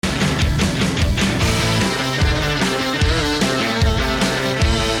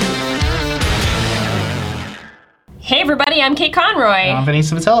everybody. I'm Kate Conroy. I'm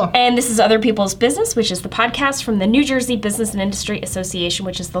Vanessa Vitello. And this is Other People's Business, which is the podcast from the New Jersey Business and Industry Association,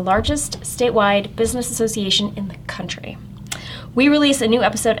 which is the largest statewide business association in the country. We release a new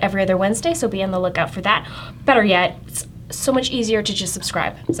episode every other Wednesday, so be on the lookout for that. Better yet, it's so much easier to just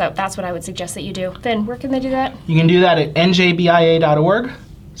subscribe. So that's what I would suggest that you do. Then where can they do that? You can do that at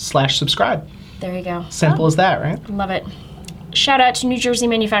njbia.org/subscribe. There you go. Simple as that, right? Love it. Shout out to New Jersey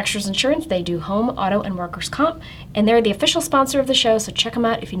Manufacturers Insurance. They do home, auto, and workers' comp, and they're the official sponsor of the show, so check them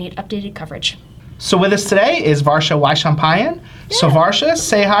out if you need updated coverage. So with us today is Varsha Waishampayan. Yeah. So Varsha,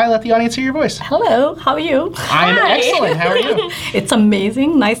 say hi, let the audience hear your voice. Hello, how are you? I'm excellent, how are you? It's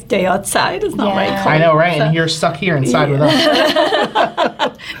amazing, nice day outside. It's not very cold. I know, right? And you're stuck here inside with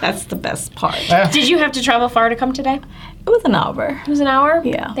us. That's the best part. Did you have to travel far to come today? It was an hour. It was an hour?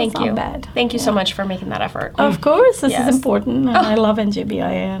 Yeah, Thank you. Not bad. Thank you so much for making that effort. Of course, this Yes. is important, and I love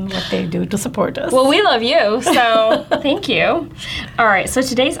NJBIA and what they do to support us. Well, we love you, so thank you. All right, so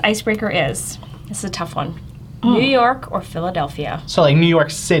today's icebreaker is, this is a tough one, New York or Philadelphia? So like New York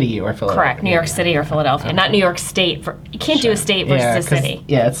City or Philadelphia? Correct, New York City or Philadelphia, not New York State. You can't do a state versus a city.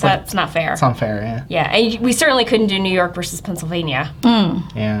 Yeah, That's not fair. It's unfair, yeah. Yeah, and we certainly couldn't do New York versus Pennsylvania,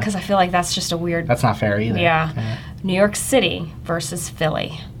 Yeah. because I feel like that's just a weird... That's not fair either. Yeah. New York City versus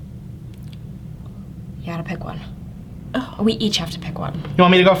Philly. You gotta pick one. Oh. We each have to pick one. You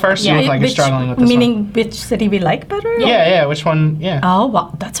want me to go first? Yeah. You look like you're struggling with this meaning which city we like better? Yeah, which one? Yeah. Oh,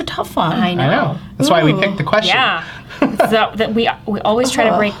 wow, that's a tough one. I know. I know. That's why we Ooh. picked the question. Yeah. So that we always try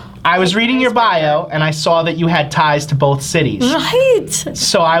to break... I was reading your bio, and I saw that you had ties to both cities. Right.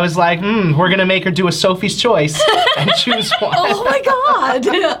 So I was like, we're going to make her do a Sophie's Choice and choose one. Oh my God.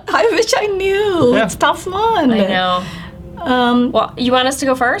 I wish I knew. Yeah. It's a tough one. I know. Well, you want us to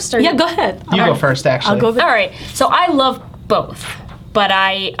go first? Or Yeah, go ahead. You go first, actually. I'll go with All right. So I love both, but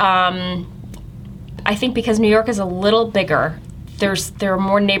I think because New York is a little bigger, there are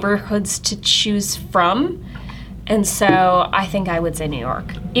more neighborhoods to choose from, and so I think I would say New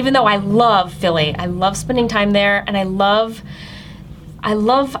York. Even though I love Philly, I love spending time there, and I love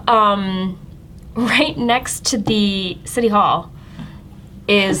right next to the City Hall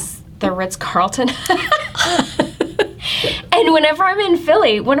is the Ritz-Carlton. And whenever I'm in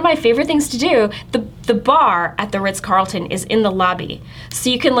Philly, one of my favorite things to do, the bar at the Ritz-Carlton is in the lobby. So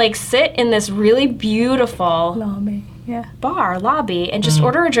you can like sit in this really beautiful Lobby. Yeah. bar lobby and just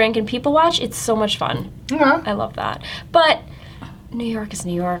order a drink and people watch. It's so much fun. Yeah. I love that. But New York is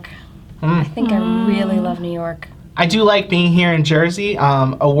New York. I think I really love New York. I do like being here in Jersey.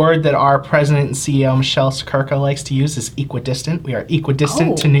 A word that our president and CEO, Michelle Skrka, likes to use is equidistant. We are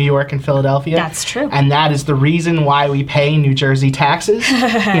equidistant to New York and Philadelphia. That's true. And that is the reason why we pay New Jersey taxes. You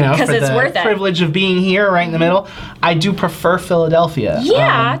know, 'Cause for it's the worth it. privilege of being here right in the middle. I do prefer Philadelphia.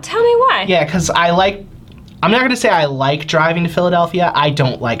 Yeah, tell me why. Yeah, because I'm not going to say I like driving to Philadelphia. I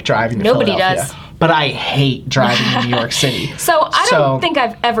don't like driving to Nobody Philadelphia. does. But I hate driving to New York City. So I don't think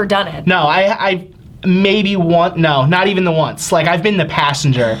I've ever done it. No, I maybe one. No, not even the once. Like I've been the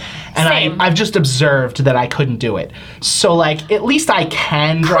passenger, and Same. I've just observed that I couldn't do it. So like at least I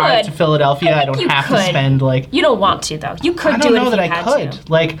can drive to Philadelphia. I don't you have could. to spend like. You don't want to though. You could I do don't it know if that you I had could.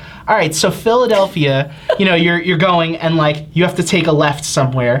 to. Like, all right, so Philadelphia, you know, you're going and like you have to take a left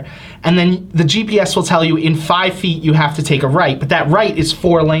somewhere, and then the GPS will tell you in 5 feet you have to take a right, but that right is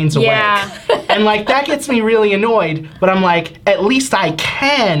 4 lanes away. Yeah. And like that gets me really annoyed, but I'm like, at least I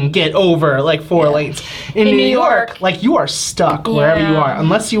can get over like 4 lanes. In New York, like you are stuck wherever you Yeah. are,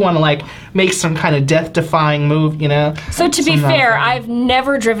 unless you want to like make some kind of death-defying move, you know. So to be Some fair, nonsense. I've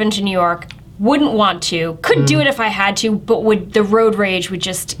never driven to New York. Wouldn't want to. Could do it if I had to, but the road rage would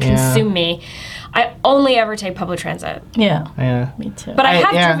just consume me. I only ever take public transit. Yeah. Yeah. Me too. But I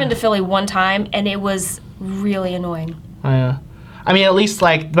have yeah. driven to Philly one time, and it was really annoying. Yeah. I mean, at least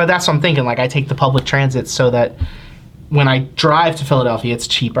like, but that's what I'm thinking. Like, I take the public transit so that when I drive to Philadelphia, it's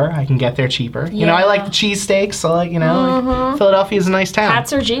cheaper. I can get there cheaper. You know, I like the cheesesteaks, so like, you know, like, Philadelphia is a nice town.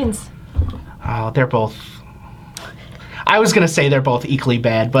 Hats or jeans? Oh, they're both. I was gonna say they're both equally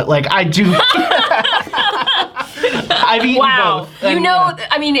bad, but like I do. I've eaten Wow. both. You and, know,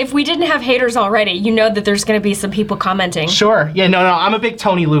 I mean, if we didn't have haters already, you know that there's going to be some people commenting. Sure. Yeah. No. I'm a big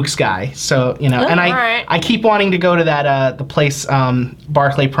Tony Luke's guy. So you know, and alright. I keep wanting to go to that the place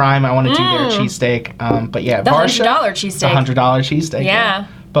Barclay Prime. I want to do their cheesesteak. But yeah, The Varsha, $100 cheesesteak. The $100 cheesesteak. Yeah.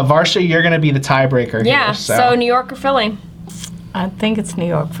 But Varsha, you're gonna be the tiebreaker Yeah. here. So New York or Philly? I think it's New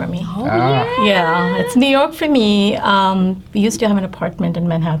York for me. Oh, yeah. Yeah, it's New York for me. We used to have an apartment in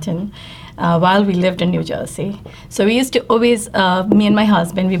Manhattan while we lived in New Jersey. So we used to always, me and my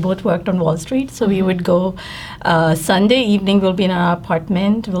husband, we both worked on Wall Street. So we would go Sunday evening, we'll be in our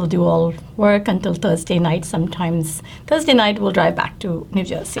apartment. We'll do all work until Thursday night. Sometimes Thursday night we'll drive back to New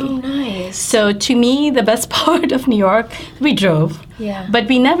Jersey. Oh, nice. So to me, the best part of New York, we drove. Yeah. But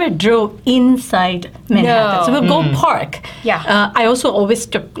we never drove inside Manhattan. No. So we'll go park. Yeah. I also always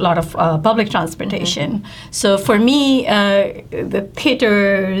took a lot of public transportation. So for me, the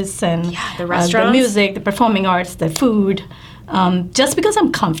theaters and the restaurants. the music, the performing arts, the food. Just because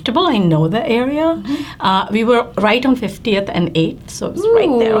I'm comfortable, I know the area. We were right on 50th and 8th, so it was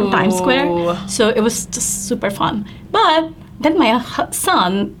right there on Times Square. So it was just super fun. But then my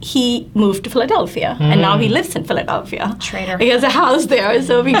son, he moved to Philadelphia, and now he lives in Philadelphia. Traitor. He has a house there,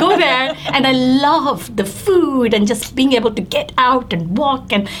 so we go there, and I love the food and just being able to get out and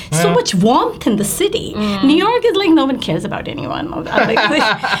walk, and so much warmth in the city. New York is like no one cares about anyone. Like,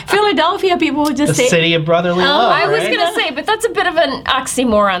 Philadelphia, people would just The say, city of brotherly love. I was right? going to say, but that's a bit of an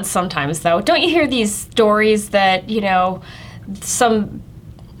oxymoron sometimes, though. Don't you hear these stories that,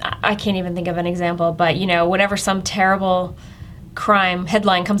 I can't even think of an example, but, whenever some terrible crime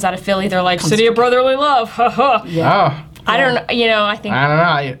headline comes out of Philly, they're like, city of brotherly love. Oh. I don't know, I think I don't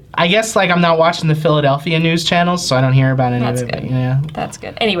know. I guess I'm not watching the Philadelphia news channels, so I don't hear about any That's of it. good. But, yeah. that's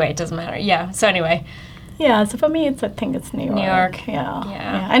good. Anyway, it doesn't matter. Yeah, so anyway. Yeah, so for me, I think it's New York. New York.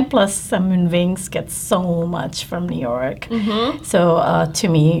 Yeah. And plus, Wings gets so much from New York. So to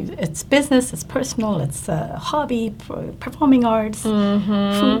me, it's business, it's personal, it's a hobby, performing arts,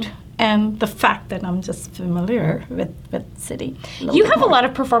 food, and the fact that I'm just familiar with city. You have a lot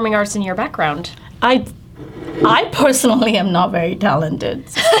of performing arts in your background. I personally am not very talented.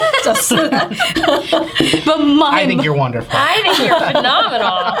 Just but I think you're wonderful. I think you're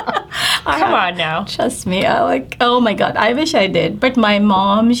phenomenal. Come on now. Trust me, oh my God, I wish I did. But my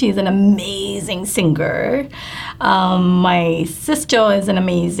mom, she's an amazing singer. My sister is an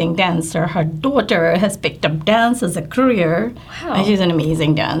amazing dancer. Her daughter has picked up dance as a career. Wow. And she's an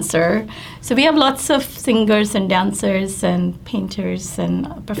amazing dancer. So we have lots of singers and dancers and painters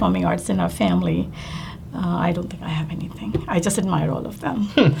and performing arts in our family. I don't think I have anything. I just admire all of them.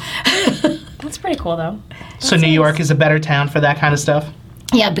 That's pretty cool, though. So New York is a better town for that kind of stuff?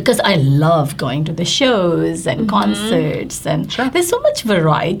 Yeah, because I love going to the shows and concerts, and there's so much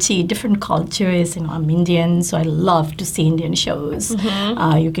variety, different cultures. I'm Indian, so I love to see Indian shows.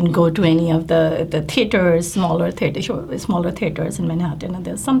 You can go to any of the theaters, smaller theaters in Manhattan, and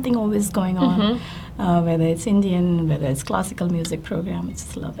there's something always going on. Whether it's Indian, whether it's classical music program, I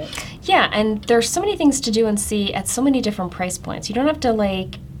just love it. Yeah, and there's so many things to do and see at so many different price points. You don't have to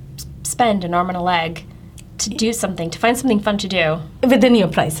spend an arm and a leg to do something, to find something fun to do. Within your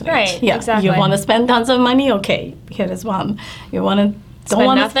price range. Right, yeah. exactly. You want to spend tons of money? Okay, here is one. You want to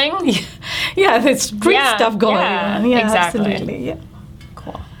Spend nothing? Yeah, there's great stuff going on. Yeah, exactly. Absolutely. Yeah.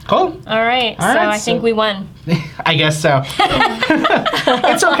 Cool. All right, All so right, I think we won. I guess so.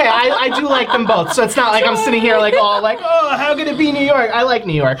 It's okay. I do like them both. So it's not like I'm sitting here oh, how could it be New York? I like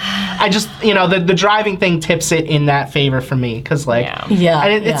New York. I just, the driving thing tips it in that favor for me. Because,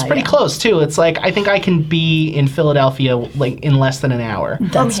 it's pretty close, too. It's I think I can be in Philadelphia, in less than an hour.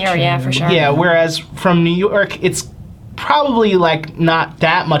 From here, yeah, for sure. Yeah, whereas from New York, it's probably not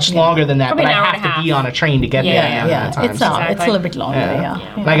that much longer than that, Probably but an I hour have and a to half. be on a train to get there. Yeah. Times. It's not. Exactly. It's a little bit longer.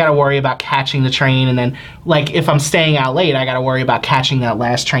 Yeah. And I got to worry about catching the train, and then if I'm staying out late, I got to worry about catching that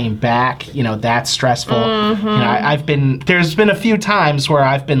last train back. That's stressful. There's been a few times where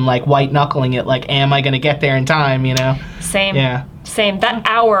I've been white knuckling it, am I going to get there in time? Same. Yeah. Same. That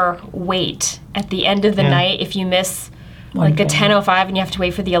hour wait at the end of the night, if you miss the 10:05 and you have to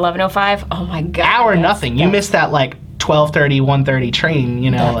wait for the 11:05. Oh my God. Hour nothing. You missed that 12:30, 1:30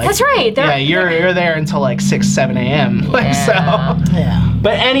 train. That's right. You're there until 6, 7 a.m. Yeah.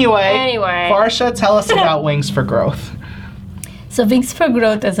 But anyway, Farsha, tell us about Wings for Growth. So Wings for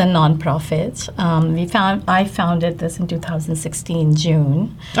Growth is a nonprofit. I founded this in 2016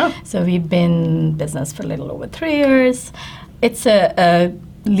 June. Oh. So we've been in business for a little over 3 years. It's a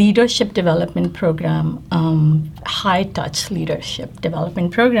leadership development program, high touch leadership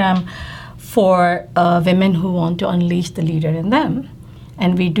development program for women who want to unleash the leader in them.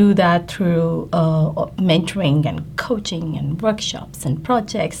 And we do that through mentoring and coaching and workshops and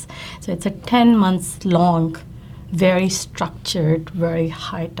projects. So it's a 10 months long, very structured, very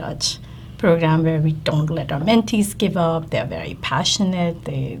high touch program where we don't let our mentees give up. They're very passionate.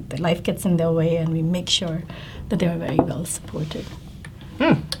 Their life gets in their way, and we make sure that they're very well supported.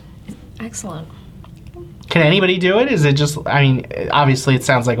 Excellent. Can anybody do it? Is it just, obviously it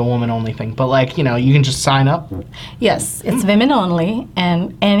sounds like a woman-only thing, but you can just sign up? Yes, it's women only,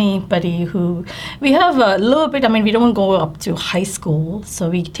 and anybody we have a little bit, we don't go up to high school, so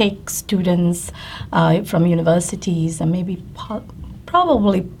we take students from universities and maybe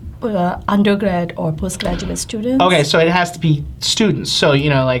probably undergrad or postgraduate students. Okay, so it has to be students. So,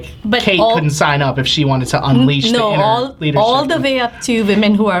 like But Kate all- couldn't sign up if she wanted to unleash the inner leadership. all the way up to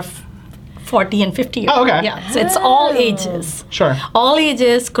women who are 40 and 50 years. Oh, okay. Yeah, so it's all ages. Sure. All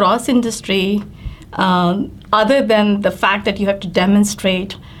ages, cross industry, other than the fact that you have to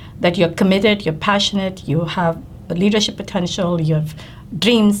demonstrate that you're committed, you're passionate, you have leadership potential, you have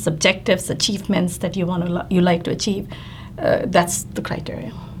dreams, objectives, achievements that you like to achieve. That's the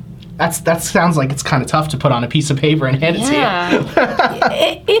criteria. That sounds like it's kind of tough to put on a piece of paper and hand it to you.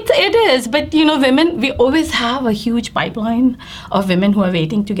 It is, but women, we always have a huge pipeline of women who are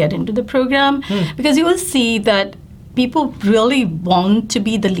waiting to get into the program because you will see that people really want to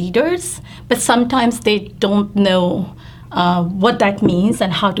be the leaders, but sometimes they don't know what that means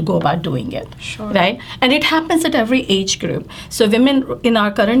and how to go about doing it. Sure. Right? And it happens at every age group. So women, in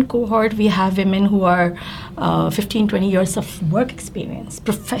our current cohort, we have women who are 15, 20 years of work experience,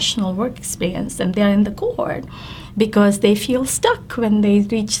 professional work experience, and they're in the cohort because they feel stuck when they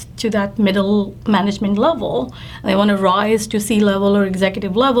reach to that middle management level. They want to rise to C-level or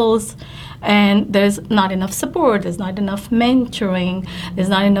executive levels, and there's not enough support, there's not enough mentoring, there's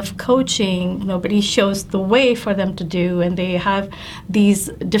not enough coaching, nobody shows the way for them to do, and they have these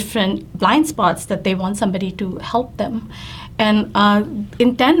different blind spots that they want somebody to help them. And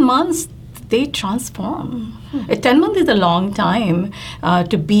in 10 months, they transform. 10 months is a long time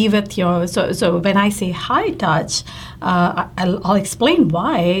to be with your, so when I say high touch, I'll explain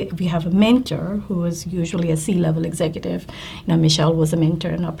why. We have a mentor who is usually a C-level executive. Michelle was a mentor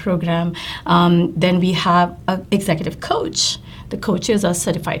in our program. Then we have an executive coach. The coaches are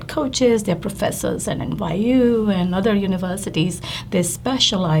certified coaches. They're professors at NYU and other universities. They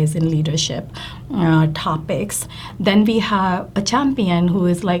specialize in leadership topics. Then we have a champion who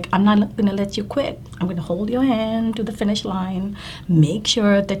is like, I'm not going to let you quit. I'm going to hold your hand to the finish line, make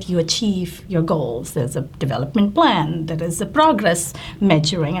sure that you achieve your goals. There's a development plan. There is a progress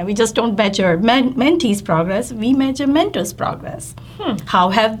measuring. And we just don't measure mentees' progress. We measure mentors' progress. How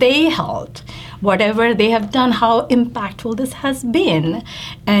have they helped? Whatever they have done, how impactful this has been.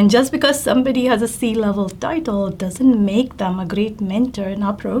 And just because somebody has a C-level title doesn't make them a great mentor in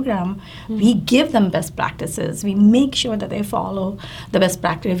our program. We give them best practices. We make sure that they follow the best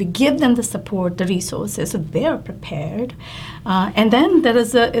practice. We give them the support, the resources, so they are prepared. And then there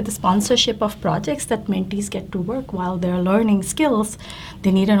is the sponsorship of projects that mentees get to work while they're learning skills.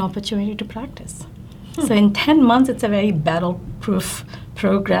 They need an opportunity to practice. So in 10 months, it's a very battle-proof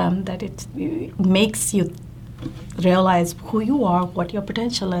program that it makes you realize who you are, what your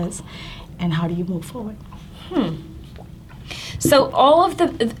potential is, and how do you move forward. So all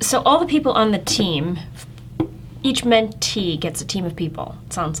the people on the team, each mentee gets a team of people.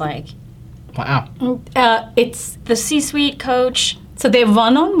 It sounds like Wow. It's the C-suite coach. So they're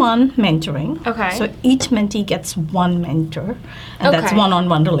one-on-one mentoring. Okay. So each mentee gets one mentor, and that's Okay.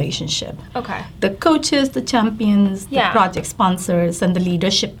 one-on-one relationship. Okay. The coaches, the champions, the Yeah. project sponsors, and the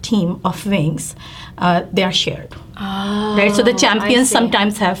leadership team of Wings, they are shared. Oh, Right, so the I champions see.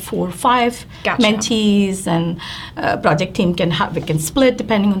 sometimes have 4 or 5 Gotcha. mentees, and project team can split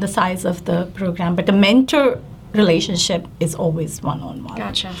depending on the size of the program. But the mentor relationship is always one-on-one.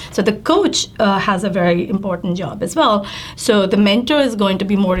 Gotcha. So the coach has a very important job as well. So the mentor is going to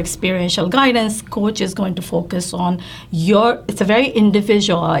be more experiential guidance. Coach is going to focus on it's a very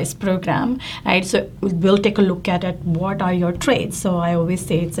individualized program, right? So we'll take a look at it. What are your traits? So I always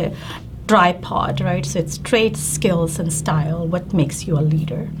say it's a tripod, right? So it's traits, skills, and style. What makes you a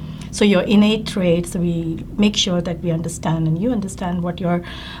leader? So your innate traits, we make sure that we understand and you understand what your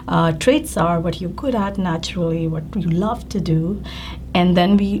traits are, what you're good at naturally, what you love to do. And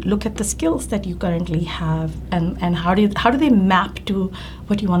then we look at the skills that you currently have and how do they map to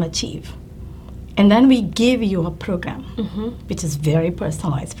what you want to achieve. And then we give you a program, which is very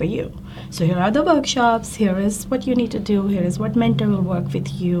personalized for you. So here are the workshops, here is what you need to do, here is what mentor will work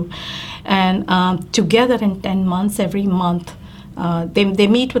with you. And together in 10 months, every month, they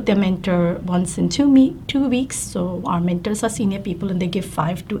meet with their mentor once in 2 weeks. So our mentors are senior people, and they give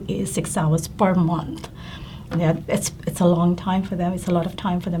 5 to 6 hours per month. Yeah, it's a long time for them. It's a lot of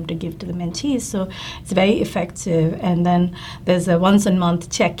time for them to give to the mentees. So it's very effective. And then there's a once a month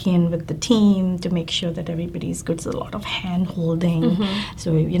check-in with the team to make sure that everybody's good. So a lot of hand-holding.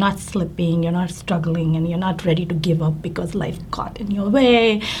 So you're not slipping, you're not struggling, and you're not ready to give up because life got in your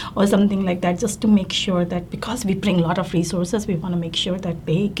way or something like that. Just to make sure that because we bring a lot of resources, we want to make sure that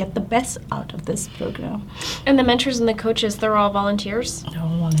they get the best out of this program. And the mentors and the coaches, they're all volunteers? They're all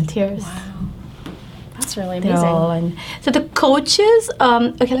volunteers. Wow. That's really They're amazing. all in. So the coaches,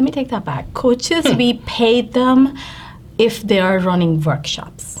 okay, let me take that back. Coaches, we pay them if they are running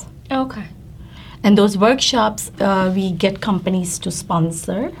workshops. Okay. And those workshops, we get companies to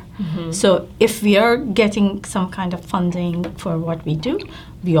sponsor. So if we are getting some kind of funding for what we do,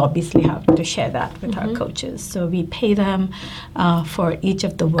 we obviously have to share that with our coaches. So we pay them for each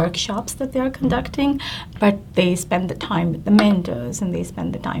of the workshops that they are conducting, but they spend the time with the mentors and they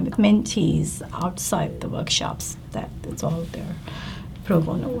spend the time with mentees outside the workshops. It's all their pro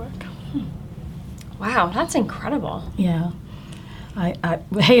bono work. Wow, that's incredible. Yeah.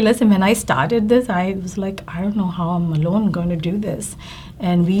 Hey, listen, when I started this, I was like, I don't know how I'm alone going to do this.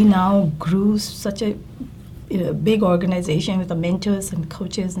 And we now grew such a big organization with the mentors and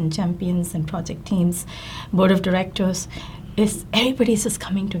coaches and champions and project teams, board of directors. Everybody's just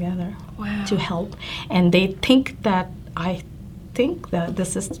coming together to help. And they think that, I think that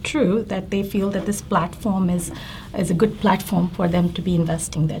this is true, that they feel that this platform is a good platform for them to be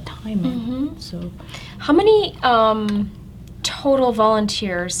investing their time in. So, how many total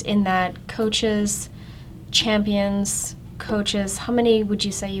volunteers in that? Coaches, champions, coaches, how many would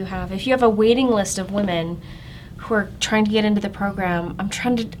you say you have? If you have a waiting list of women who are trying to get into the program, I'm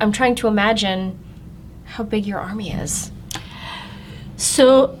trying to imagine how big your army is.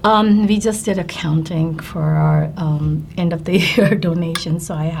 So we just did accounting for our end of the year donation,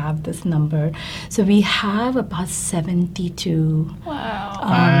 so I have this number. So we have about 72.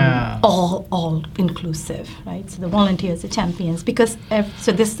 Wow. All inclusive, right? So the volunteers, the champions, because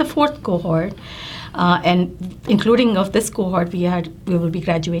so this is the fourth cohort, and including of this cohort, we will be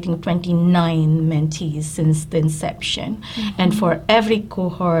graduating 29 mentees since the inception. And for every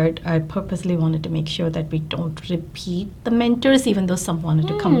cohort, I purposely wanted to make sure that we don't repeat the mentors, even though some wanted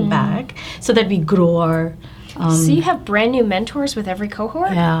to come back, so that we grow our. So you have brand new mentors with every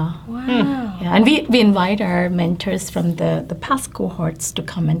cohort? Yeah. Wow. Yeah, and we invite our mentors from the past cohorts to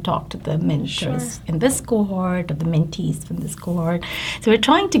come and talk to the mentors in this cohort or the mentees from this cohort. So we're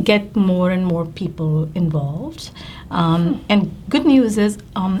trying to get more and more people involved. And good news is,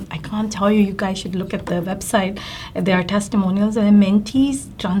 I can't tell you, you guys should look at the website. There are testimonials where mentees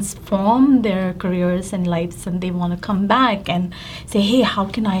transform their careers and lives, and they want to come back and say, hey, how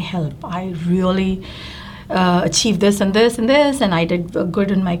can I help? I really achieved this and this and this, and I did good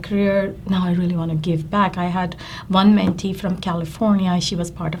in my career. Now I really want to give back. I had one mentee from California. She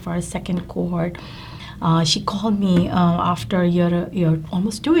was part of our second cohort. She called me after a year,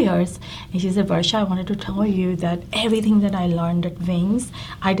 almost 2 years, and she said, Varsha, I wanted to tell you that everything that I learned at Wings,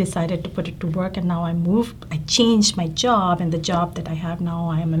 I decided to put it to work, and now I changed my job, and the job that I have now,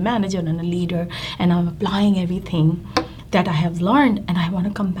 I am a manager and a leader, and I'm applying everything that I have learned, and I want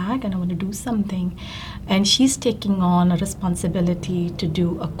to come back and I want to do something. And she's taking on a responsibility to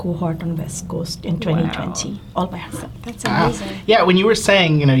do a cohort on West Coast in 2020, all by herself. That's amazing. Yeah, when you were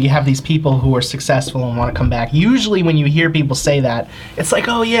saying, you have these people who are successful and want to come back, usually when you hear people say that, it's like,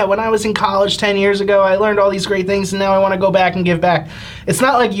 oh yeah, when I was in college 10 years ago, I learned all these great things and now I want to go back and give back. It's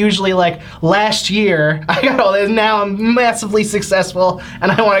not like usually like last year, I got all this, now I'm massively successful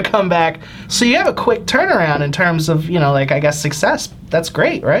and I want to come back. So you have a quick turnaround in terms of, I guess success. That's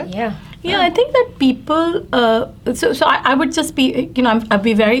great, right? Yeah. Yeah, I think that people, so I would just be, I'll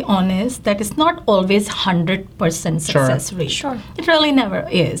be very honest that it's not always 100% success rate. Sure. It really never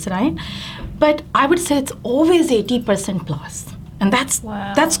is, right? But I would say it's always 80% plus. And that's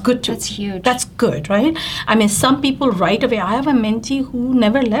good too. That's huge. That's good, right? I mean, some people right away, I have a mentee who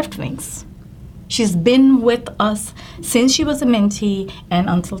never left Wings. She's been with us since she was a mentee and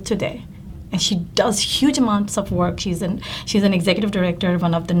until today. And she does huge amounts of work. She's an executive director of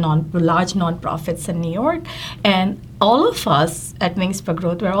one of the large nonprofits in New York. And all of us at Wings for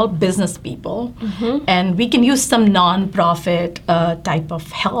Growth, we're all business people. And we can use some nonprofit type of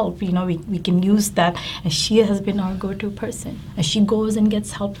help. We can use that. And she has been our go-to person. And she goes and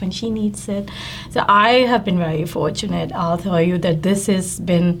gets help when she needs it. So I have been very fortunate. I'll tell you that this has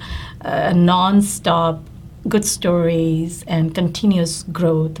been a nonstop good stories and continuous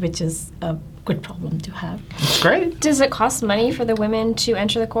growth, which is a good problem to have. That's great. Does it cost money for the women to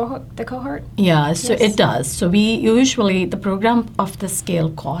enter the cohort? Yeah, so it does. So we usually, the program of the scale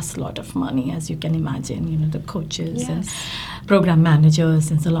costs a lot of money, as you can imagine, the coaches and program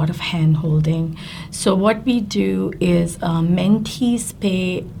managers, and it's a lot of hand-holding. So what we do is mentees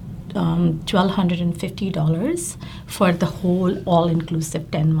pay $1,250 for the whole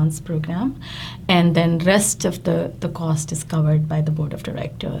all-inclusive 10 months program, and then rest of the cost is covered by the board of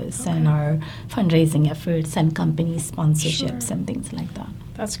directors and our fundraising efforts and company sponsorships and things like that.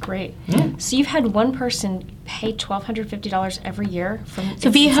 That's great. So you've had one person pay $1,250 every year from So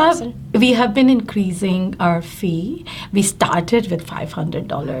we have been increasing our fee. We started with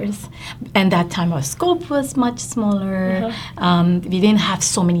 $500, and that time our scope was much smaller. We didn't have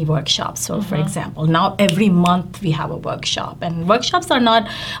so many workshops. So, for example, now every month we have a workshop, and workshops are not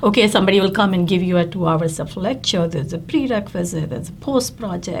okay. Somebody will come and give you a 2 hours of lecture. There's a prerequisite, there's a post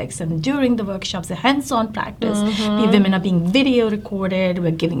projects, and during the workshops, the hands-on practice. The women are being video recorded.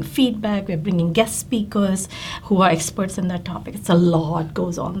 We're giving feedback. We're bringing guest speakers who are experts in that topic. It's a lot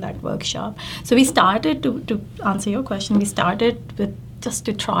goes on that workshop. So we started to answer your question. We started with just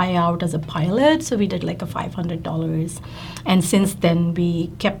to try out as a pilot. So we did like a $500, and since then we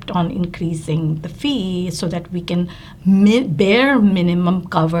kept on increasing the fee so that we can bare minimum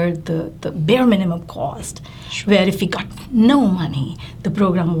cover the bare minimum cost. Where if we got no money, the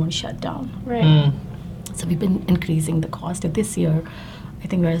program won't shut down. Right. So we've been increasing the cost. This year, I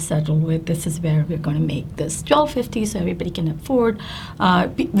think we're settled with this is where we're going to make this $1,250 so everybody can afford.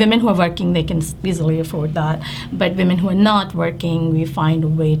 Women who are working, they can easily afford that. But women who are not working, we find a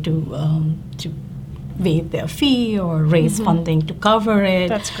way to waive their fee or raise funding to cover it.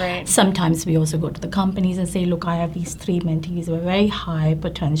 That's great. Sometimes we also go to the companies and say, look, I have these 3 mentees with very high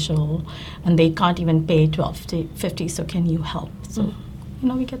potential, and they can't even pay $1,250, so can you help? So,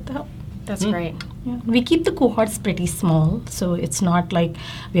 we get the help. That's great. Yeah. We keep the cohorts pretty small, so it's not like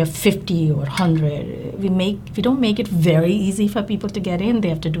we have 50 or 100. We don't make it very easy for people to get in. They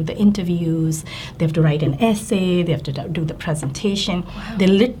have to do the interviews, they have to write an essay, they have to do the presentation. Wow. They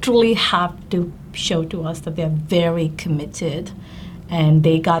literally have to show to us that they're very committed and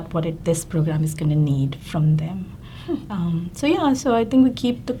they got what this program is going to need from them. So I think we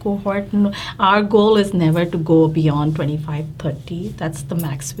keep the cohort. Our goal is never to go beyond 25, 30. That's the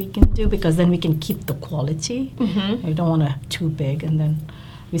max we can do, because then we can keep the quality. We don't want to too big, and then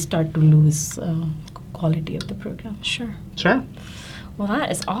we start to lose quality of the program. Sure. Well,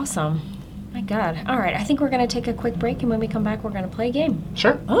 that is awesome. My God. All right, I think we're going to take a quick break, and when we come back, we're going to play a game.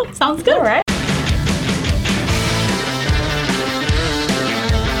 Sure. Oh, sounds good. All right.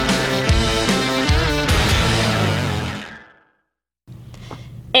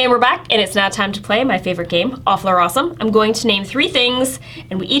 And we're back, and it's now time to play my favorite game, Awful or Awesome. I'm going to name 3 things,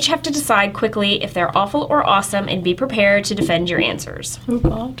 and we each have to decide quickly if they're awful or awesome, and be prepared to defend your answers. Oh,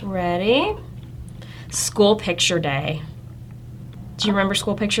 God. Ready? School Picture Day. Do you remember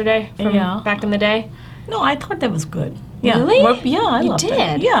School Picture Day from back in the day? No, I thought that was good. Yeah. Really? I loved did?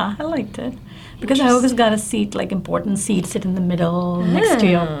 it. Yeah, I liked it. Because I always got a seat, like important seat, sit in the middle next to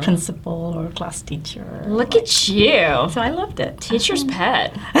your principal or class teacher. Look at you. So I loved it. Teacher's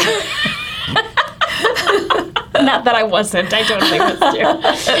pet. Not that I wasn't. I don't think that's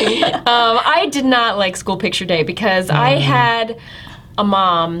true. I did not like School Picture Day because I had a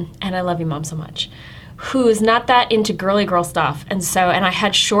mom, and I love you, Mom, so much, who's not that into girly girl stuff. And I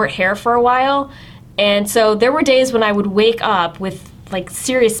had short hair for a while. And so there were days when I would wake up with like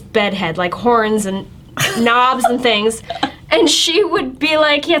serious bedhead, like horns and knobs and things. And she would be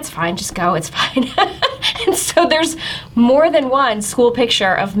like, yeah, it's fine, just go, it's fine. And so there's more than one school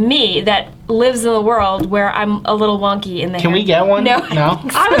picture of me that lives in the world where I'm a little wonky in the hair. Can we get one? No.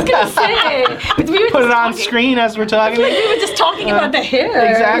 I was going to say. Put it on screen as we're talking. We were just talking about the hair.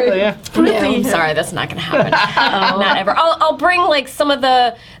 Exactly, yeah. No, I'm sorry, that's not going to happen. Not ever. I'll bring like some of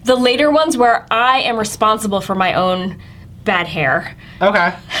the later ones where I am responsible for my own bad hair.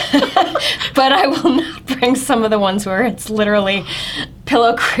 Okay. But I will not bring some of the ones where it's literally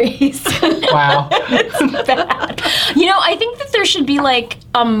pillow crease. Wow. It's bad. I think that there should be like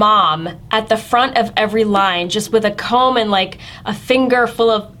a mom at the front of every line just with a comb and like a finger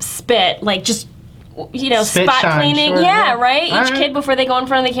full of spit, like just Spit spot shine, cleaning. sure, yeah, yeah. right? All Each right. kid before they go in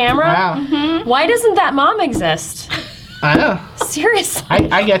front of the camera. Wow. Why doesn't that mom exist? I know. Seriously.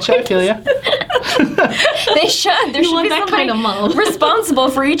 I get you. I feel you. They should. There should be that somebody kind of mom. responsible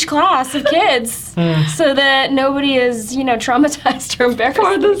for each class of kids so that nobody is, traumatized or embarrassed.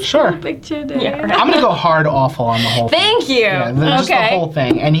 For the Sure. picture day. Yeah, right. I'm going to go hard awful on the whole thing. Thank you. Yeah, just the Okay. whole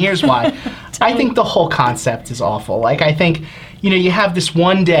thing. And here's why. I think the whole concept is awful. Like, I think, you have this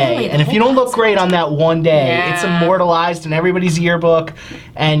one day, Really, the and if you whole don't look great on that one day, Yeah. it's immortalized in everybody's yearbook,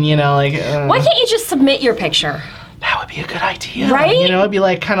 and, Why can't you just submit your picture? that would be a good idea. Right? It'd be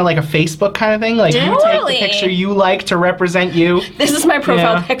like kind of like a Facebook kind of thing. Like, you take Totally. the picture you like to represent you. This is my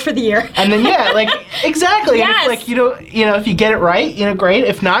profile Yeah. pic for the year. And then, exactly. Yes. And if, if you get it right, great.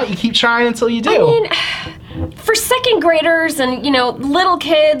 If not, you keep trying until you do. I mean, for second graders and, little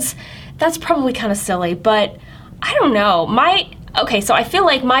kids, that's probably kind of silly, but I don't know. okay, so I feel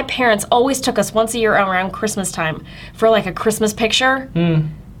like my parents always took us once a year around Christmas time for like a Christmas picture.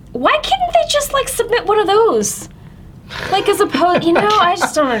 Why couldn't they just like submit one of those? Like as opposed, I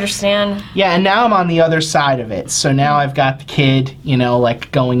just don't understand. Yeah, and now I'm on the other side of it. So now I've got the kid, like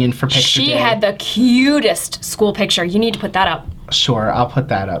going in for picture She day. had the cutest school picture. You need to put that up. Sure, I'll put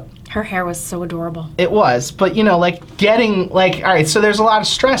that up. Her hair was so adorable. It was, but like getting all right, so there's a lot of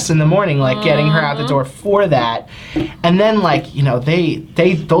stress in the morning, like getting her out the door for that. And then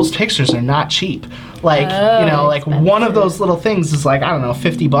they those pictures are not cheap. Like, like one of those little things is like, I don't know,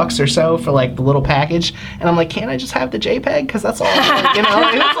 $50 or so for like the little package. And I'm like, can't I just have the JPEG? Because that's all, that's all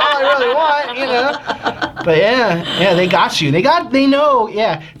I really want, But yeah, they got you. They know,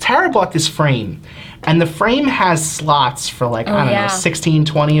 Tara bought this frame. And the frame has slots for I don't know, 16,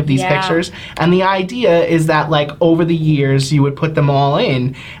 20 of these pictures. And the idea is that over the years you would put them all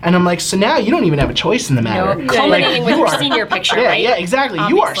in. And I'm like, so now you don't even have a choice in the matter. No, culminating with your senior picture, right? Yeah, exactly.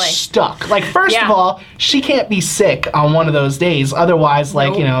 Obviously. You are stuck. First of all, she can't be sick on one of those days. Otherwise,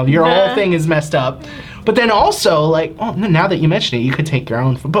 your whole thing is messed up. But then also, now that you mention it, you could take your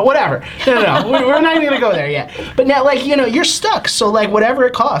own. But whatever. No. We're not even going to go there yet. But now, you're stuck. So, whatever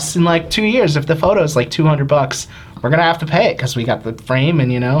it costs in, 2 years, if the photo's, $200, we're going to have to pay it because we got the frame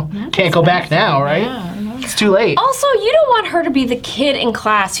and, can't go back now, right? Yeah, it's too late. Also, you don't want her to be the kid in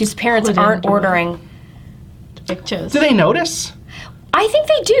class whose parents aren't ordering pictures. Do they notice? I think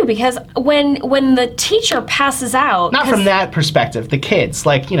they do, because when the teacher passes out... Not from that perspective. The kids.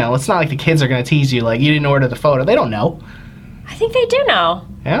 It's not like the kids are going to tease you, you didn't order the photo. They don't know. I think they do know.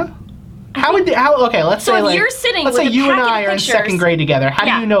 Yeah? Okay, let's say if you're sitting let's with say a you and packet I of are in pictures, second grade together. How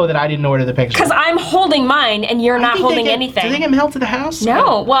do you know that I didn't order the picture? Because I'm holding mine and you're not holding anything. Do they get mailed to the house?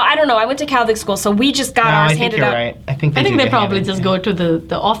 No. Well, I don't know. I went to Catholic school, so we just got ours handed out. Right. I think they probably just go to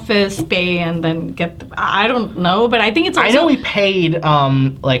the office, pay, and then get. I don't know, but I think it's. Also, I know we paid I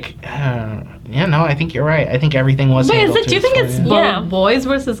think you're right. I think everything was. But do you think it's boys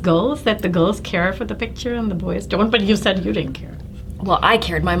versus girls, that the girls care for the picture and the boys don't? But you said you didn't care. Well, I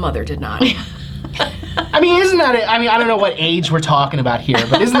cared. My mother did not. Isn't that it? I don't know what age we're talking about here,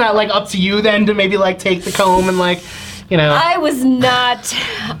 but isn't that up to you then to maybe take the comb and I was not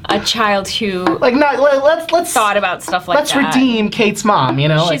a child who let's thought about stuff like that. Let's redeem Kate's mom,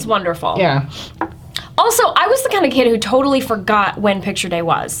 She's wonderful. Yeah. Also, I was the kind of kid who totally forgot when picture day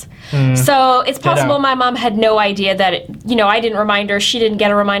was. So it's possible my mom had no idea that, I didn't remind her. She didn't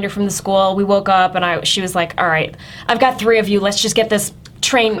get a reminder from the school. We woke up and she was like, all right, I've got 3 of you. Let's just get this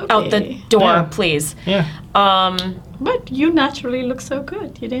train out the door, please. Yeah. But you naturally look so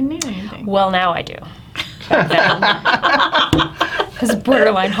good. You didn't need anything. Well, now I do. I was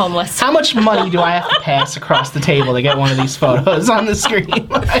borderline homeless. How much money do I have to pass across the table to get one of these photos on the screen?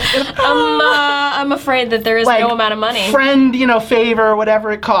 I'm afraid that there is no amount of money. Friend, favor,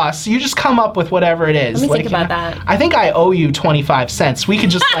 whatever it costs. You just come up with whatever it is. Let me think about that. I think I owe you 25 cents. We could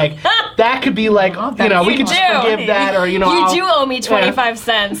just that could be we could just forgive that, or you do owe me 25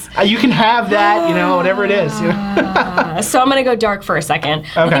 cents. You can have that, whatever it is. So I'm gonna go dark for a second.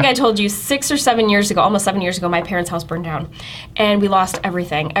 Okay. I think I told you 6 or 7 years ago, almost 7 years ago, my parents' house burned down, and we lost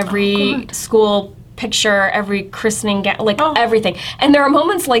everything. Every school picture, every christening, everything. And there are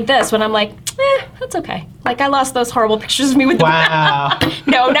moments like this when I'm like, that's okay. I lost those horrible pictures of me with the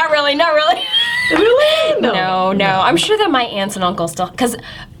No, not really. Really? No. I'm sure that my aunts and uncles still, because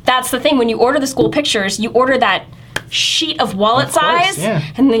that's the thing, when you order the school pictures, you order that sheet of wallet size,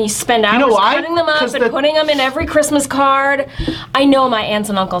 and then you spend hours cutting them up and putting them in every Christmas card. I know my aunts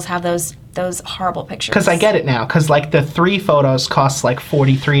and uncles have those horrible pictures. Because I get it now. Because the 3 photos cost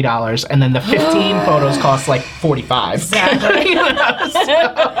 $43, and then the 15 photos cost $45. Exactly.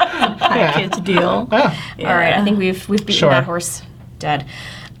 Package deal. Yeah. All right, I think we've beaten that horse dead.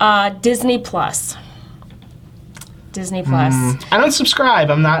 Disney Plus. I don't subscribe.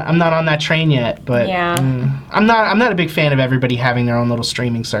 I'm not on that train yet, but I'm not a big fan of everybody having their own little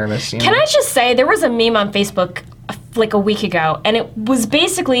streaming service. Can I just say, there was a meme on Facebook a week ago, and it was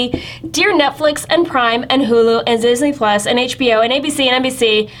basically, dear Netflix and Prime and Hulu and Disney Plus and HBO and ABC and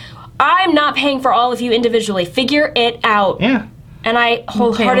NBC, I'm not paying for all of you individually. Figure it out. Yeah. And I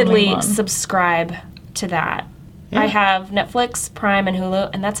wholeheartedly subscribe to that. Yeah. I have Netflix, Prime, and Hulu,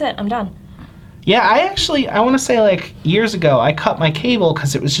 and that's it. I'm done. Yeah, I want to say years ago, I cut my cable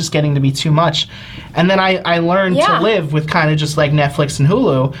because it was just getting to be too much. And then I learned to live with kind of just Netflix and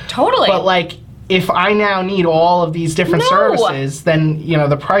Hulu. Totally. But if I now need all of these different services, then,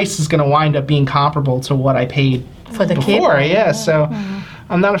 the price is going to wind up being comparable to what I paid for the before. cable. Yeah, so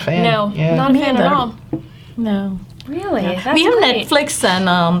I'm not a fan. No, not a fan at all. No. Really? No. We have Netflix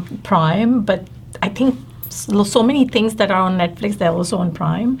and Prime, but I think so many things that are on Netflix, they're also on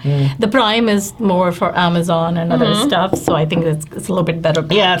Prime. The Prime is more for Amazon and other stuff, so I think it's a little bit better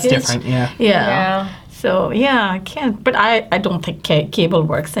package. Yeah, it's different. Yeah. Yeah. So, yeah, I can't. But I don't think cable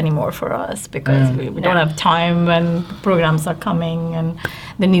works anymore for us because we don't have time when programs are coming, and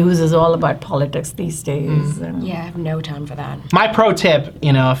the news is all about politics these days. And Yeah, I have no time for that. My pro tip,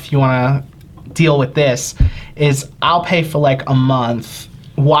 if you want to deal with this, is I'll pay for like a month,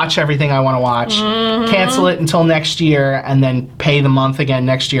 watch everything I want to watch, cancel it until next year, and then pay the month again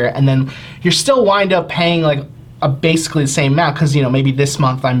next year, and then you're still wind up paying like basically the same amount because maybe this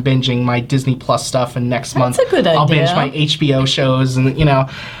month I'm binging my Disney Plus stuff, and next month a good I'll idea. binge my HBO shows, and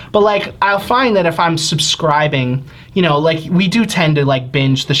but like I'll find that if I'm subscribing, like we do tend to like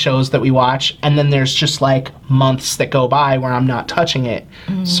binge the shows that we watch, and then there's just like months that go by where I'm not touching it.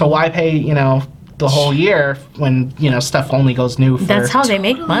 So why pay the whole year when stuff only goes new for that's how they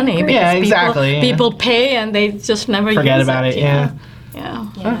make money. Because Yeah, exactly, yeah. People pay and they just never forget use about it. Yeah.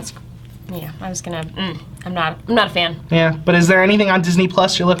 Yeah, I was gonna. I'm not a fan. Yeah, but is there anything on Disney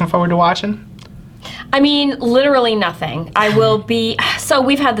Plus you're looking forward to watching? I mean, literally nothing. I will be. So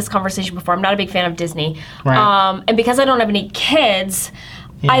we've had this conversation before. I'm not a big fan of Disney, Right. and because I don't have any kids,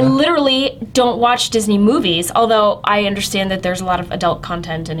 I literally don't watch Disney movies. Although I understand that there's a lot of adult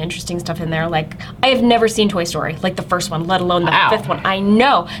content and interesting stuff in there. Like I have never seen Toy Story, like the first one, let alone the Wow. fifth one. I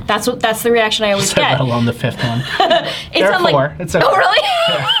know that's the reaction I always Let get. alone the fifth one. It's There are on, like, four. It's okay. Oh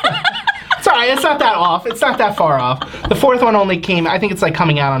really? It's alright, it's not that off. It's not that far off. The fourth one only came, I think it's like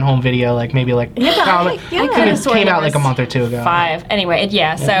coming out on home video, like maybe like, Yeah, but I it sworn came there out like a was month or two ago. 5. Anyway,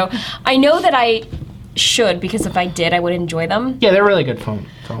 so I know that I should, because if I did, I would enjoy them. Yeah, they're really good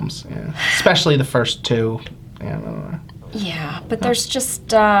films, yeah. Especially the first two. Yeah, I don't know. Yeah, but there's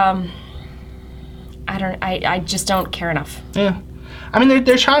just I just don't care enough. Yeah. I mean,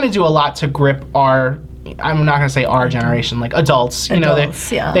 they're trying to do a lot to grip our, I'm not going to say our generation, like adults.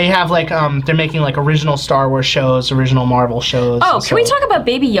 Adults, yeah. They have like, they're making like original Star Wars shows, original Marvel shows. Oh, and can we so- talk about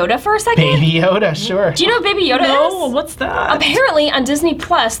Baby Yoda for a second? Baby Yoda, sure. Do you know what Baby Yoda No, is? what's that? Apparently on Disney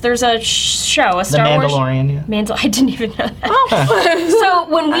Plus, there's a show, a The Star Wars. Mandalorian, yeah. I didn't even know that. Oh. So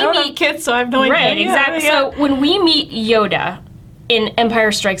when I we don't have meet kids, so I have no idea. Right, Yeah, exactly. yeah. So when we meet Yoda in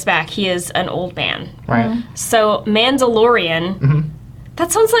Empire Strikes Back, he is an old man. Right. So Mandalorian, Mm-hmm.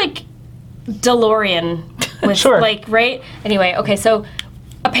 that sounds like DeLorean with Sure. like, right? Anyway, okay, so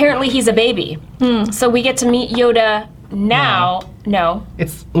apparently he's a baby. So we get to meet Yoda now. No.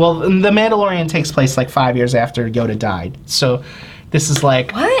 Well, The Mandalorian takes place like 5 years after Yoda died. So this is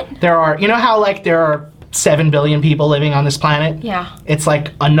like What? there are, how like there are 7 billion people living on this planet? Yeah. It's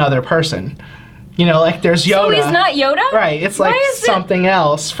like another person. Like there's Yoda. So he's not Yoda? Right, it's Why like is it- something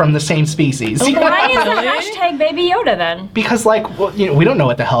else from the same species. Why is the Really? hashtag Baby Yoda then? Because like we don't know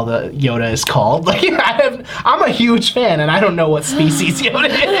what the hell the Yoda is called. Like I'm a huge fan and I don't know what species Yoda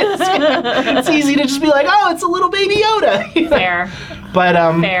is. It's easy to just be like, oh, it's a little baby Yoda. Fair. But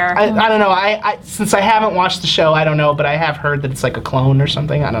Fair. I don't know. I since I haven't watched the show, I don't know. But I have heard that it's like a clone or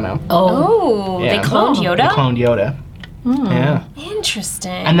something. I don't know. Oh, Yeah. they cloned Yoda? They cloned Yoda. Yeah.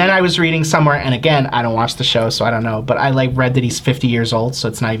 Interesting. And then I was reading somewhere, and again, I don't watch the show, so I don't know. But I like read that he's 50 years old, so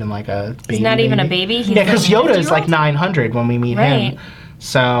it's not even like a baby. He's not even a baby? He's Yeah, because like a Yoda is like 50-year-old? 900 when we meet Right. him.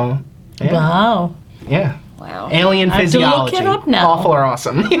 So, yeah. Wow. Yeah. Wow. Alien I have to look physiology. it up now. Awful or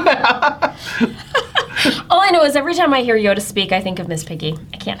awesome. All I know is every time I hear Yoda speak, I think of Miss Piggy.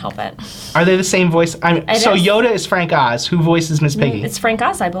 I can't help it. Are they the same voice? So is. Yoda is Frank Oz. Who voices Miss Piggy? It's Frank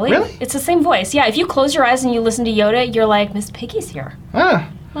Oz, I believe. Really? It's the same voice. Yeah, if you close your eyes and you listen to Yoda, you're like, Miss Piggy's here. Ah.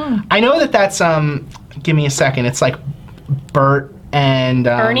 I know that's, give me a second. It's like Bert and...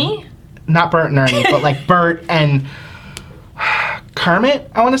 Ernie? Not Bert and Ernie, but like Bert and... Kermit,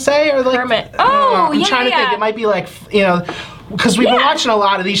 I want to say, or like Kermit. I don't know. Oh, I'm yeah, trying to think. yeah. It might be like because we've been Yeah. watching a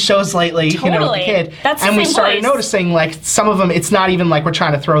lot of these shows lately, with the Totally. kid, That's the and we same started voice. noticing like some of them. It's not even like we're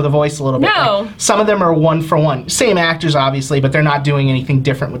trying to throw the voice a little bit. No. Like, some of them are one for one, same actors obviously, but they're not doing anything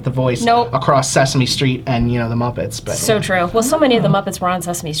different with the voice Nope. across Sesame Street and the Muppets. But So true. Well, so many of the Muppets were on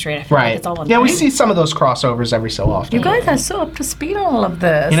Sesame Street. I feel like right, it's all one yeah, we thing. see some of those crossovers every so often. You guys are so up to speed on all of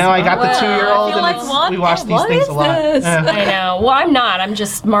this. I got the Well, 2-year-old, I feel and like, we watch these what things is a lot. this? Yeah. I know. Well, I'm not. I'm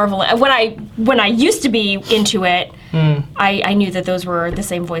just marveling. When I used to be into it, I knew that those were the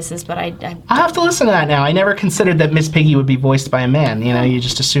same voices, but I I'll have to listen to that now. I never considered that Miss Piggy would be voiced by a man. You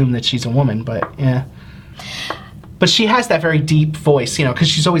just assume that she's a woman, but yeah. But she has that very deep voice, because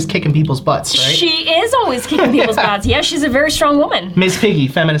she's always kicking people's butts, right? She is always kicking people's butts. Yeah, she's a very strong woman. Miss Piggy,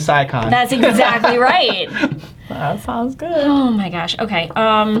 feminist icon. That's exactly right. That sounds good. Oh my gosh. Okay.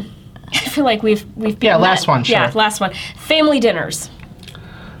 I feel like we've Yeah, last one, sure. Yeah, last one. Family dinners.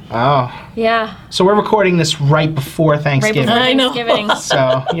 Oh. Yeah. So we're recording this right before Right Thanksgiving. before I know. Thanksgiving.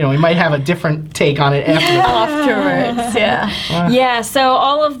 So, we might have a different take on it after. Afterwards, yeah. Yeah, so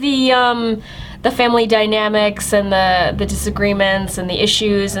all of the family dynamics and the disagreements and the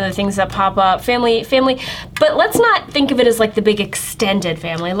issues and the things that pop up, family, but let's not think of it as like the big extended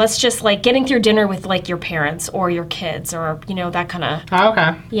family. Let's just like getting through dinner with like your parents or your kids or, that kind of,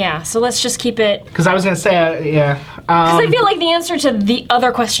 Okay. yeah, so let's just keep it, Because I was going to say, yeah. because I feel like the answer to the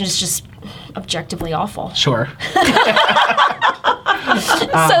other question is just objectively awful. Sure.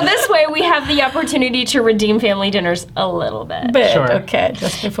 So this way we have the opportunity to redeem family dinners a little bit. But, Sure. okay,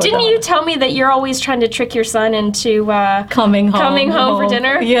 just before Didn't that. you tell me that you're always trying to trick your son into Coming home for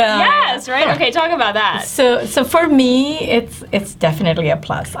dinner? Yeah. Yes, right? Okay, talk about that. So for me, it's definitely a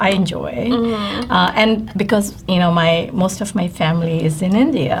plus. I enjoy, and because most of my family is in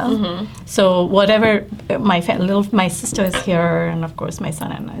India, so whatever my sister is here, and of course my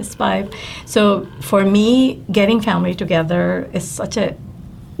son and his wife. So for me, getting family together is such a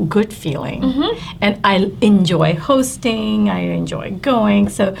good feeling, and I enjoy hosting. I enjoy going.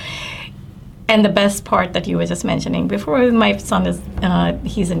 So. And the best part that you were just mentioning before, my son is,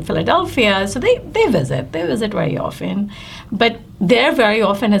 he's in Philadelphia, so they visit. They visit very often. But there very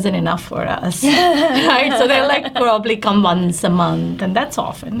often isn't enough for us, right? So they're like probably come once a month, and that's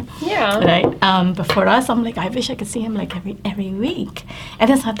often. Yeah. Right? But for us, I'm like, I wish I could see him like every week. And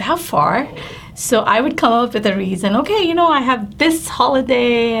it's not that far. So I would come up with a reason, okay, I have this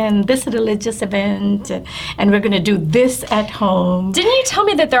holiday and this religious event, and we're going to do this at home. Didn't you tell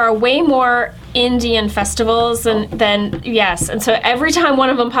me that there are way more Indian festivals than yes? And so every time one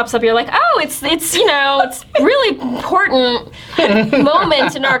of them pops up, you're like, oh, it's it's really important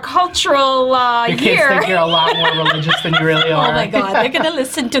moment in our cultural Your kids year. think you're a lot more religious than you really are. Oh my God, they're going to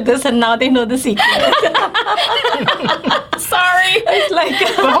listen to this and now they know the secret. Sorry. It's like,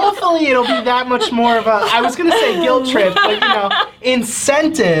 But hopefully it'll be that much more of a, I was going to say guilt trip, but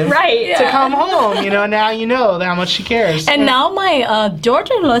incentive Right. to come home. Now you know how much she cares. and now my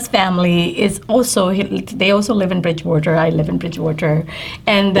daughter-in-law's family is also, they also live in Bridgewater. I live in Bridgewater.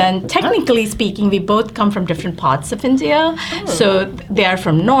 And then technically speaking, we both come from different parts of India. So they are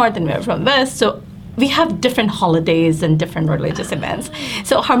from north and we're from west. So we have different holidays and different religious events.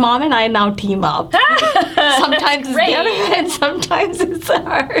 So her mom and I now team up. Sometimes it's Great. their event, sometimes it's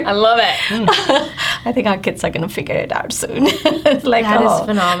ours. I love it. I think our kids are going to figure it out soon. It's like, That is oh,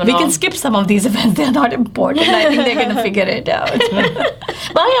 phenomenal. we can skip some of these events. They're not important. I think they're going to figure it out.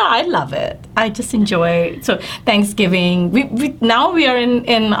 But yeah, I love it. I just enjoy. So Thanksgiving, now we are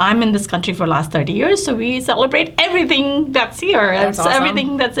I'm in this country for the last 30 years, so we celebrate everything that's here. That's awesome.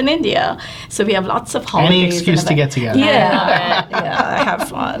 Everything that's in India. So we have lots of holidays. Any excuse and to get events. together. Yeah, yeah, have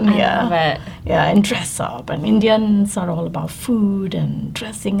fun. Yeah. Love it. Yeah, and dress up. And Indians are all about food and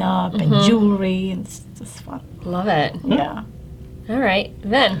dressing up and jewelry, and it's just fun. Love it. Yeah. All right,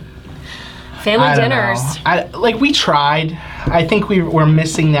 then. Family I don't dinners. know. We tried. I think we're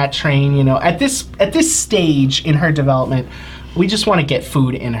missing that train. At this stage in her development, we just want to get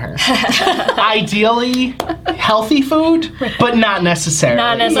food in her. Ideally, healthy food, but not necessarily.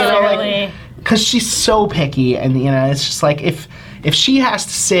 Not necessarily. Because she's so picky, and it's just like if she has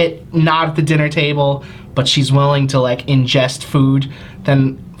to sit not at the dinner table, but she's willing to ingest food,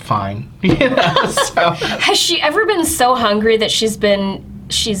 then fine. So. Has she ever been so hungry that she's been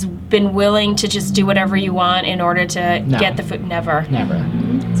willing to just do whatever you want in order to get the food? Never. Never.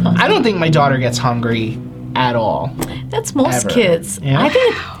 I don't think my daughter gets hungry at all. That's most Ever. kids. Yeah. I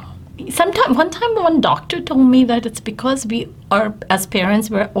think one doctor told me that it's because we are, as parents,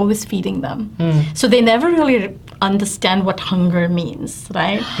 we're always feeding them. So they never really understand what hunger means,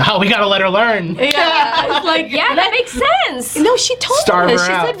 right? Oh, we gotta let her learn. Yeah, it's like, Yeah, that makes sense. no, she told Starve me. her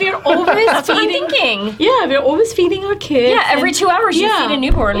She out. said we're always That's what I'm feeding. thinking. Yeah, we're always feeding our kids. Yeah, every 2 hours you feed a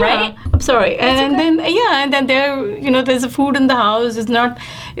newborn, yeah. right? I'm sorry. And then there's a food in the house. It's not.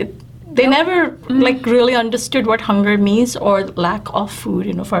 They never really understood what hunger means or lack of food.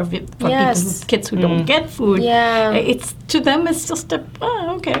 For Yes. kids who don't get food. Yeah. It's to them. It's just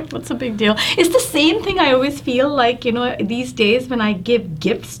okay. What's the big deal? It's the same thing. I always feel like these days when I give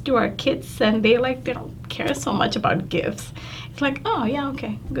gifts to our kids and they don't care so much about gifts. It's like, oh yeah,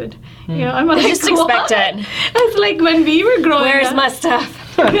 okay, good. I'm like, Just expect it. It's like when we were growing Where's up. my stuff?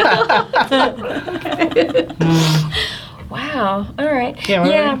 Wow. All right.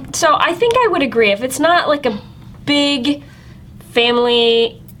 Yeah, So I think I would agree. If it's not like a big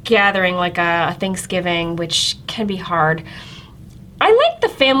family gathering, like a Thanksgiving, which can be hard, I like the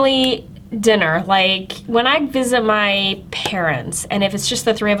family dinner. Like when I visit my parents, and if it's just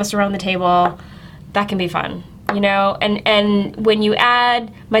the three of us around the table, that can be fun. you know, and when you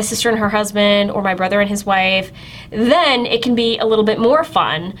add my sister and her husband or my brother and his wife, then it can be a little bit more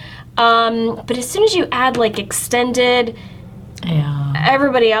fun. But as soon as you add like extended,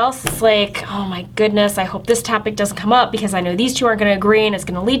 everybody else is like, oh my goodness, I hope this topic doesn't come up because I know these two aren't going to agree and it's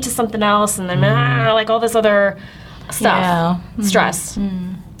going to lead to something else, and then like all this other stuff. Stress.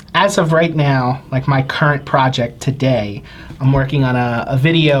 As of right now, like my current project today, I'm working on a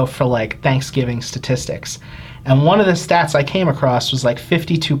video for like Thanksgiving statistics. And one of the stats I came across was like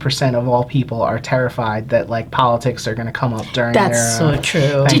 52% of all people are terrified that like politics are going to come up during their... That's so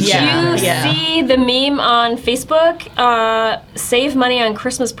true. Did you see the meme on Facebook? Save money on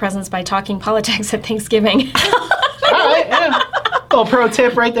Christmas presents by talking politics at Thanksgiving. All right, yeah. Little pro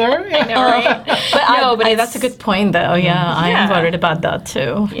tip right there. Yeah. I know, right? But that's a good point, though. Yeah, I am worried about that,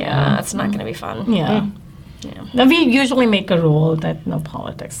 too. Yeah, it's not going to be fun. Yeah. Now, we usually make a rule that no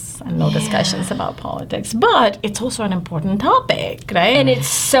politics and no discussions about politics, but it's also an important topic, right? And it's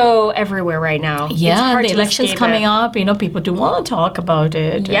so everywhere right now. Yeah, the election's coming up. You know, people do want to talk about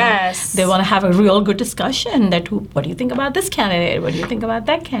it. Yes. They want to have a real good discussion that, what do you think about this candidate? What do you think about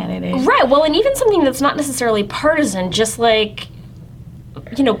that candidate? Right. Well, and even something that's not necessarily partisan, just like,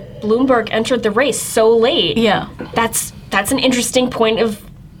 you know, Bloomberg entered the race so late. Yeah. That's an interesting point of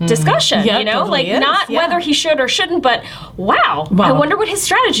discussion, Yeah, you know, totally like is, not whether he should or shouldn't, but wow, Wow. I wonder what his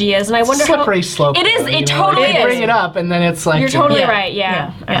strategy is, and I wonder Slippery slope. It is. though, It you know, totally like, you is. bring it up, and then it's like You're totally Yeah. right.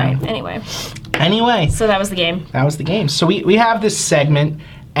 Yeah. Yeah. All right. Anyway, Anyway, so that was the game. that was the game. So we have this segment,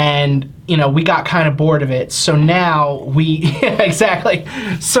 and you know we got kind of bored of it. So now exactly.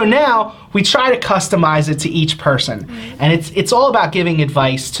 So now we try to customize it to each person, and it's all about giving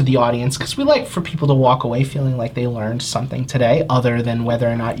advice to the audience because we like for people to walk away feeling like they learned something today, other than whether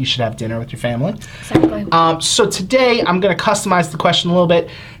or not you should have dinner with your family. Exactly. So today I'm going to customize the question a little bit.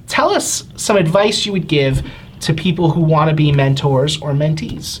 Tell us some advice you would give to people who want to be mentors or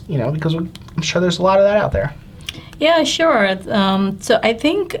mentees, you know, because I'm sure there's a lot of that out there. Yeah, sure. So I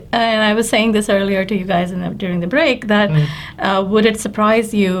think, and I was saying this earlier to you guys during the break, that would it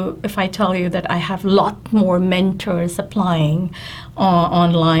surprise you if I tell you that I have a lot more mentors applying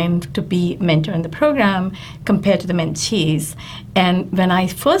online to be mentor in the program compared to the mentees? And when I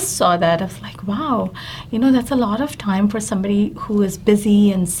first saw that, I was like, wow, you know, that's a lot of time for somebody who is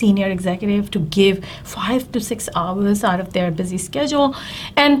busy and senior executive to give 5 to 6 hours out of their busy schedule.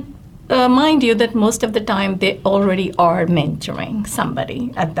 And mind you that most of the time they already are mentoring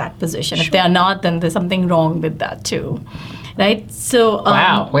somebody at that position. Sure. If they are not, then there's something wrong with that too, right? So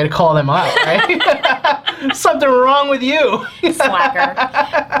wow, way to call them out, right? Something wrong with you.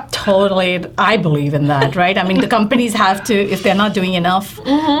 Slacker. Totally, I believe in that, right? I mean, the companies have to, if they're not doing enough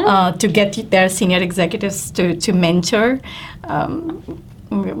to get their senior executives to mentor,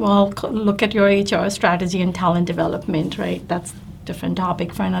 well, look at your HR strategy and talent development, right? That's different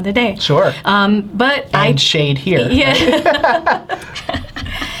topic for another day. Sure. But and shade here. Yeah.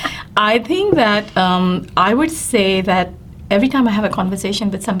 I think that I would say that every time I have a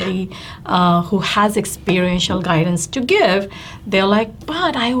conversation with somebody who has experiential guidance to give, they're like,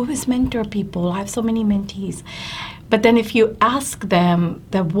 but I always mentor people. I have so many mentees. But then if you ask them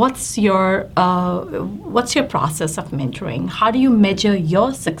that what's your process of mentoring? How do you measure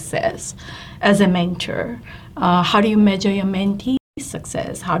your success as a mentor? How do you measure your mentee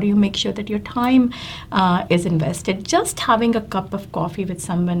success? How do you make sure that your time is invested? Just having a cup of coffee with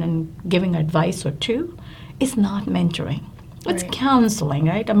someone and giving advice or two is not mentoring. It's counseling,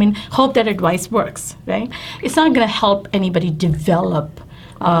 right? I mean, hope that advice works, right? It's not going to help anybody develop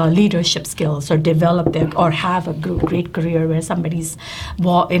leadership skills or develop their or have a great career where somebody's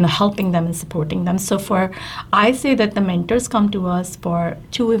helping them and supporting them. So I say that the mentors come to us for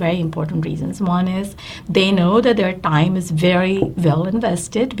two very important reasons. One is they know that their time is very well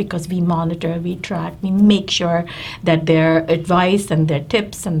invested because we monitor, we track, we make sure that their advice and their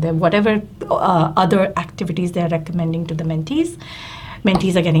tips and their whatever other activities they're recommending to the mentees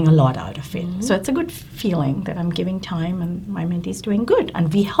are getting a lot out of it. Mm-hmm. So it's a good feeling that I'm giving time and my mentee is doing good.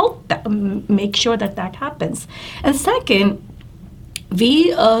 And we help make sure that happens. And second,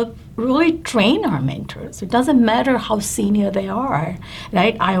 we really train our mentors. It doesn't matter how senior they are,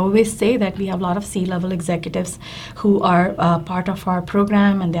 right? I always say that we have a lot of C-level executives who are part of our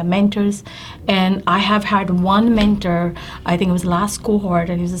program and they're mentors. And I have had one mentor, I think it was last cohort,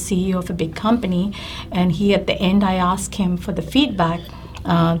 and he was the CEO of a big company. And at the end, I asked him for the feedback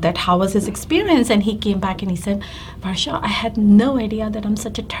that how was his experience, and he came back and he said, Varsha, I had no idea that I'm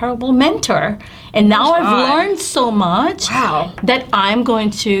such a terrible mentor, and now I've learned so much that I'm going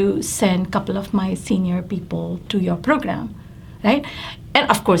to send a couple of my senior people to your program, right? And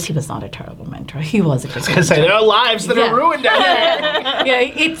of course, he was not a terrible mentor. He was a good mentor. I was going to say, there are lives that Yeah. are ruined out there.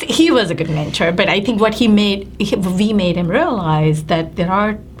 He was a good mentor, but I think we made him realize that there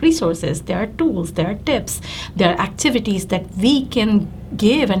are resources, there are tools, there are tips, there are activities that we can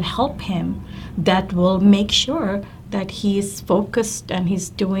give and help him that will make sure that he's focused and he's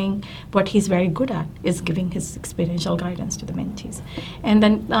doing what he's very good at, is giving his experiential guidance to the mentees. And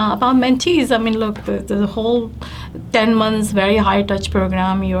then about mentees, I mean, look, the whole 10 months very high touch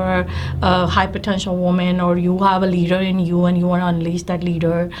program, you're a high potential woman, or you have a leader in you and you want to unleash that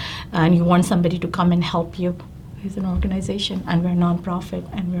leader and you want somebody to come and help you. It's an organization and we're a nonprofit,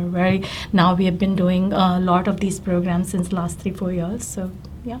 and now we have been doing a lot of these programs since the last 3-4 years. So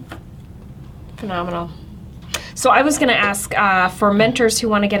yeah. Phenomenal. So I was going to ask, for mentors who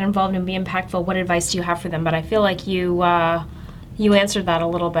want to get involved and be impactful, what advice do you have for them? But I feel like you answered that a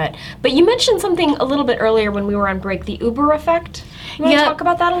little bit. But you mentioned something a little bit earlier when we were on break, the Uber effect. You want to talk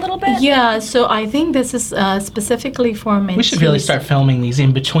about that a little bit? Yeah, so I think this is specifically for mentees. We should really start filming these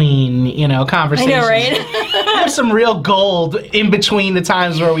in between, conversations. I know, right? There's some real gold in between the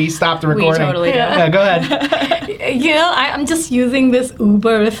times where we stop the recording. We totally do. Yeah, go ahead. I'm just using this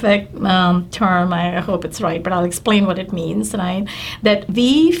Uber effect term. I hope it's right, but I'll explain what it means, right? That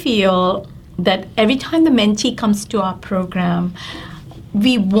we feel that every time the mentee comes to our program,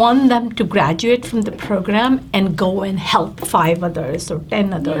 we want them to graduate from the program and go and help 5 others or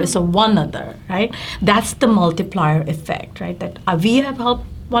 10 others or 1 other, right? That's the multiplier effect, right? That we have helped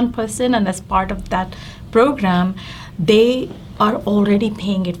one person, and as part of that program, they are already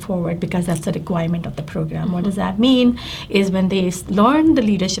paying it forward because that's the requirement of the program. Mm-hmm. What does that mean? Is when they learn the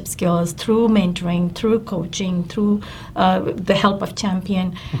leadership skills through mentoring, through coaching, through the help of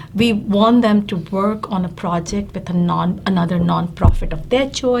Champion, we want them to work on a project with another nonprofit of their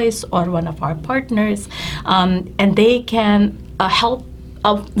choice or one of our partners, and they can help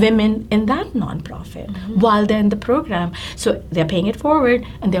women in that nonprofit while they're in the program. So they're paying it forward,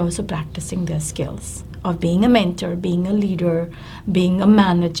 and they're also practicing their skills of being a mentor, being a leader, being a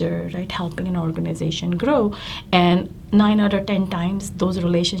manager, right, helping an organization grow. And 9 out of 10 times, those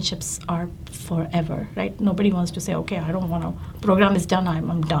relationships are forever, right? Nobody wants to say, okay, I don't want to, program is done,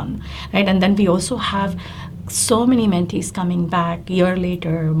 I'm done, right? And then we also have so many mentees coming back year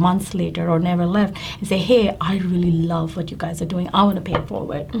later, months later, or never left, and say, hey, I really love what you guys are doing. I want to pay it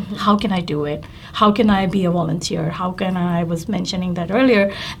forward. Mm-hmm. How can I do it? How can I be a volunteer? How can I was mentioning that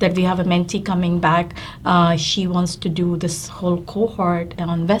earlier, that we have a mentee coming back. She wants to do this whole cohort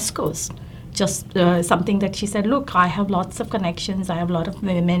on West Coast. Just something that she said, look, I have lots of connections. I have a lot of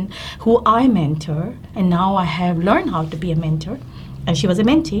women who I mentor, and now I have learned how to be a mentor. And she was a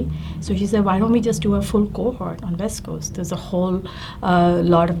mentee, so she said, why don't we just do a full cohort on West Coast? There's a whole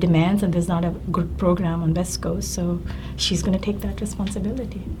lot of demands, and there's not a good program on West Coast, so she's going to take that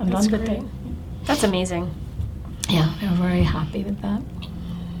responsibility and run with it. That's amazing. Yeah, we're very happy with that.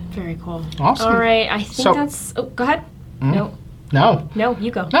 Very cool. Awesome. All right, I think that's... Oh, go ahead. No, you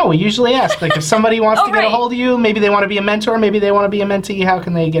go. No, we usually ask, like, if somebody wants to get a right. hold of you, maybe they want to be a mentor, maybe they want to be a mentee, how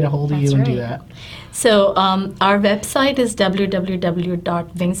can they get a hold of you and do that? So our website is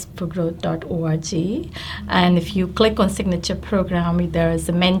www.wingsforgrowth.org, and if you click on Signature Program, there is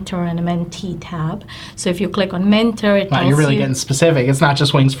a Mentor and a Mentee tab. So if you click on Mentor, it tells you're really you, getting specific. It's not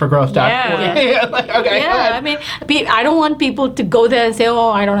just wingsforgrowth.org. Yeah. Okay. Yeah, I mean, I don't want people to go there and say,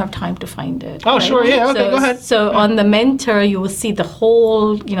 oh, I don't have time to find it. Oh, right? Sure, yeah, okay, go ahead. So on the Mentor, you will see the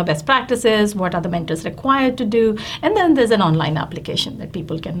whole, best practices, what are the mentors required to do, and then there's an online application that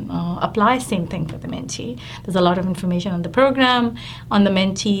people can apply. Same thing for the mentee. There's a lot of information on the program, on the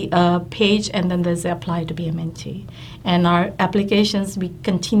mentee page, and then there's the apply to be a mentee. And our applications, we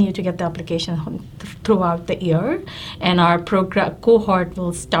continue to get the application throughout the year, and our program cohort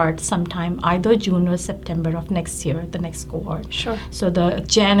will start sometime either June or September of next year, the next cohort. Sure. So the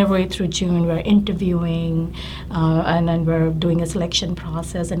January through June, we're interviewing, and then we're doing a selection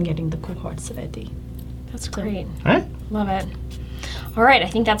process and getting the cohorts ready. That's great. All right. Love it. All right, I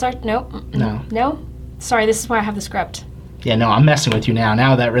think that's our... No? No? Sorry, this is why I have the script. Yeah, no, I'm messing with you now.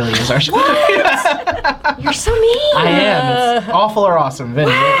 Now that really is our show. You're so mean. I am. It's awful or awesome,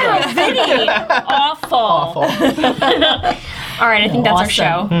 Vinny. Wow, Vinny. Awful. Awful. All right, I think that's our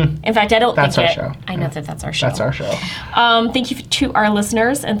show. In fact, I don't That's think our it. show. I know that's our show. That's our show. Thank you to our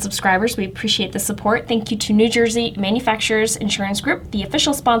listeners and subscribers. We appreciate the support. Thank you to New Jersey Manufacturers Insurance Group, the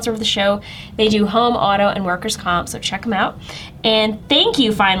official sponsor of the show. They do home, auto, and workers' comp, so check them out. And thank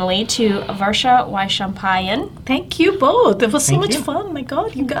you finally to Varsha Waishampayan. Thank you both. It was so Thank much you. fun. My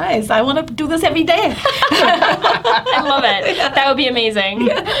God, you guys. I want to do this every day. I love it. That would be amazing.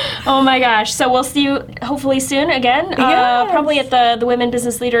 Oh my gosh. So we'll see you hopefully soon again. Yes. Probably at the Women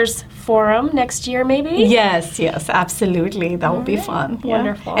Business Leaders Forum next year, maybe? Yes, absolutely. That would be fun. Yeah.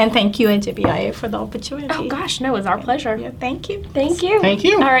 Wonderful. And thank you, NJBIA, for the opportunity. Oh gosh, no, it was our pleasure. Yeah, thank you. Thank you. Thank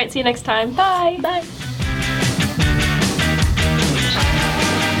you. All right, see you next time. Bye. Bye.